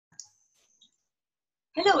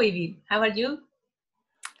Hello, Evie. How are you?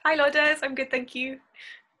 Hi, Lourdes. I'm good, thank you.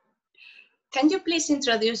 Can you please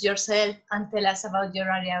introduce yourself and tell us about your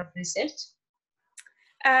area of research?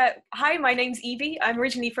 Hi, my name's Evie. I'm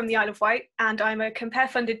originally from the Isle of Wight, and I'm a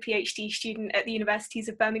Compare-funded PhD student at the universities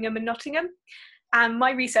of Birmingham and Nottingham. And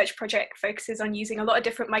my research project focuses on using a lot of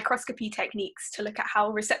different microscopy techniques to look at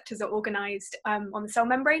how receptors are organised on the cell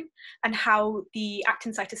membrane and how the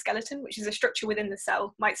actin cytoskeleton, which is a structure within the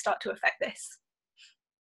cell, might start to affect this.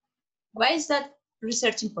 Why is that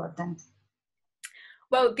research important?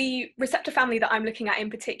 Well, the receptor family that I'm looking at in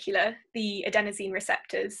particular, the adenosine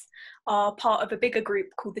receptors, are part of a bigger group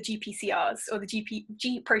called the GPCRs, or the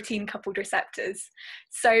G protein coupled receptors.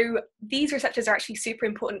 So these receptors are actually super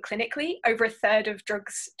important clinically. Over a third of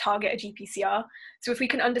drugs target a GPCR. So if we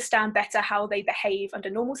can understand better how they behave under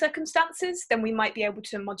normal circumstances, then we might be able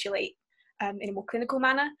to modulate in a more clinical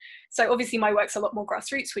manner. So obviously my work's a lot more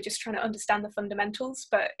grassroots. We're just trying to understand the fundamentals,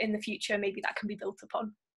 but in the future, maybe that can be built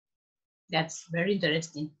upon. That's very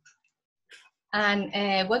interesting.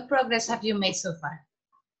 And what progress have you made so far?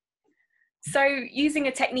 So using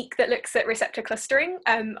a technique that looks at receptor clustering,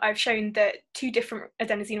 I've shown that two different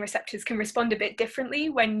adenosine receptors can respond a bit differently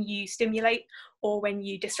when you stimulate or when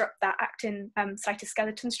you disrupt that actin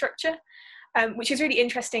cytoskeleton structure, which is really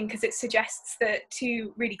interesting because it suggests that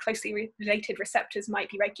two really closely related receptors might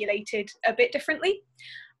be regulated a bit differently.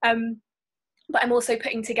 But I'm also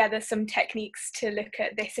putting together some techniques to look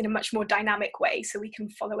at this in a much more dynamic way so we can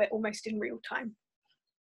follow it almost in real time.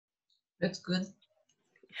 That's good.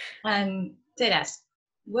 And tell us,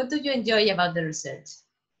 what do you enjoy about the research?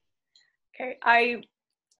 Okay,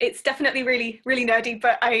 it's definitely really nerdy,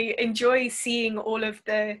 but I enjoy seeing all of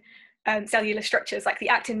the cellular structures like the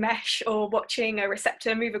actin mesh or watching a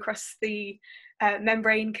receptor move across the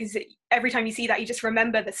membrane, because every time you see that, you just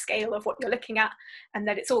remember the scale of what you're looking at and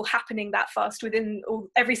that it's all happening that fast within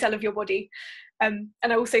every cell of your body. And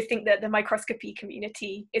I also think that the microscopy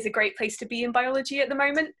community is a great place to be in biology at the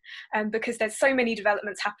moment, because there's so many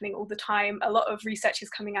developments happening all the time, a lot of research is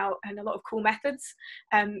coming out and a lot of cool methods.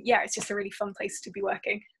 Yeah, it's just a really fun place to be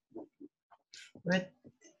working. Good.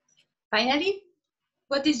 Finally,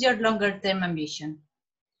 what is your longer term ambition?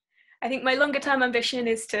 I think my longer term ambition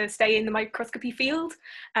is to stay in the microscopy field.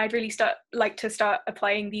 I'd really like to start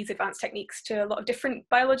applying these advanced techniques to a lot of different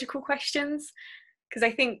biological questions, because I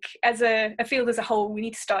think as a field as a whole, we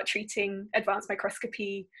need to start treating advanced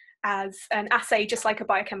microscopy as an assay, just like a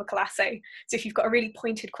biochemical assay. So if you've got a really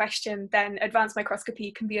pointed question, then advanced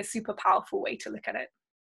microscopy can be a super powerful way to look at it.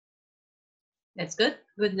 That's good.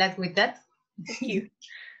 Good luck with that. Thank you.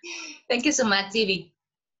 Thank you so much, Evie.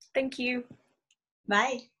 Thank you.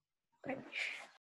 Bye. Bye.